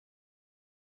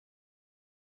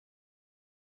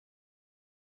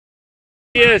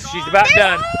She is. She's about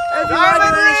done.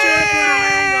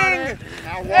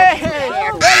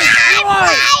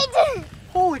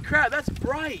 Holy crap, that's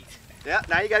bright. Yeah,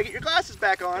 now you gotta get your glasses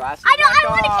back on. I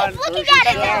don't want to keep looking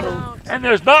at it now. And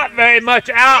there's not very much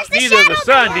out either of the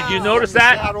sun. Did you notice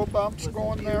that? Shadow bumps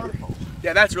going there.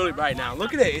 Yeah, that's really bright now.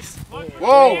 Look at Ace.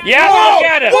 Whoa! Yeah, Whoa! look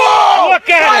at him! Whoa! Look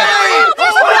at him!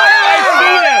 I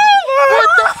see him!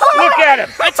 Look at him!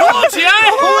 I told you!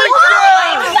 Oh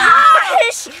my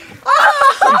gosh!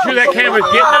 You sure that camera's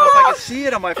getting I don't know if it? I can see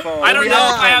it on my phone. I don't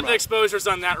know if I have the exposures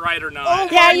on that right or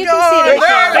not. Yeah, you can see the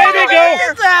There they go!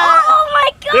 Oh my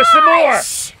gosh! There's some more!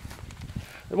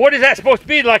 What is that supposed to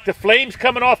be? Like the flames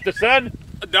coming off the sun?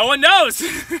 No one knows.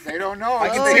 They don't know. I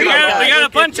can Oh, see We it. got a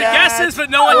bunch of guesses,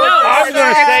 but no one I'm knows.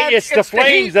 going to say it's the It's the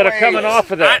flames heat that are wave. coming off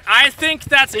of that. I think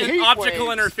that's The an heat optical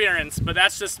waves. interference, but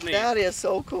that's just me. That is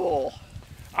so cool.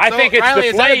 I think it's Riley, the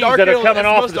is that a flames that are coming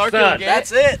off of the sun.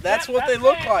 That's it. That's what they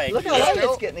look like. Look how light Still-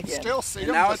 it's getting again. Still see And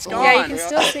them, now but it's the gone. Yeah, you light- can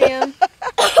still see him.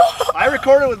 I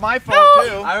recorded with my phone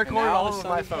too. I recorded all with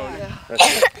my phone.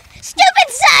 Stupid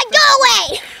sun, go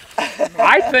away!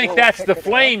 I think that's the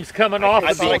flames coming off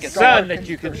of thought I the could sun that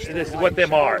you can. This is what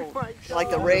them are.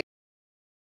 Like the rain.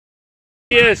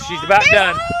 She is. She's about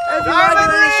done.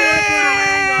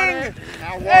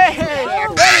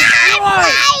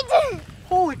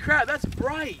 Holy crap, that's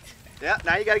bright. Yeah,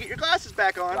 now you gotta get your glasses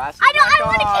back on. I don't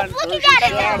want to keep looking at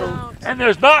it now. And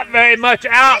there's not very much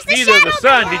out There's the either of the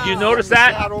shadow sun. Did you notice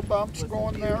that? Shadow bumps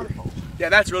going there. Yeah,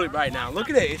 that's really bright now.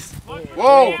 Look at Ace.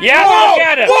 Whoa! Yeah, Whoa! look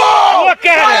at him! Whoa! Look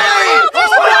at him!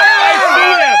 I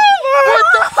see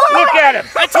him! Look at him!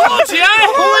 I told you!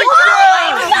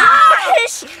 Oh my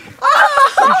gosh!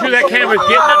 You sure that camera's I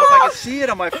getting don't know it? if I can see it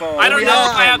on my phone. I don't know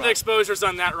if I have the exposures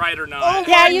on that right or not.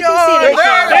 Yeah, you can see the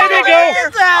There they go!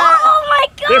 Oh my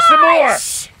gosh! There's some more!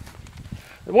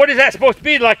 What is that supposed to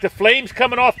be? Like the flames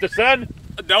coming off the sun?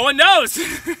 No one knows.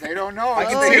 They don't know. I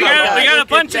can Oh, see We it. got a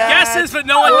bunch of guesses, but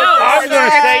no one I'm knows. going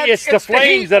to say it's the It's the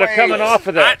flames heat that are coming waves. off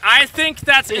of that. I think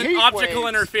that's The an heat optical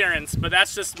waves. interference, but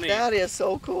that's just me. That is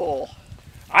so cool.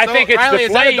 I think it's the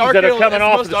flames that are coming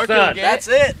off the sun. That's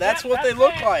it. That's what they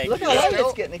look like. Look how light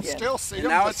it's getting again. Still see And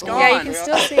them, now but it's the gone. Yeah, you light- can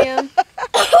still see him.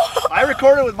 I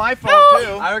recorded with my phone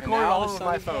too. I recorded all with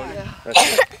my phone.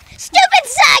 Stupid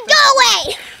sun, go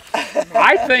away!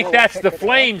 I think that's the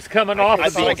flames coming off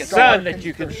of the like it. sun that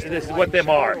you can. This is what them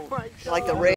are. Like the rain.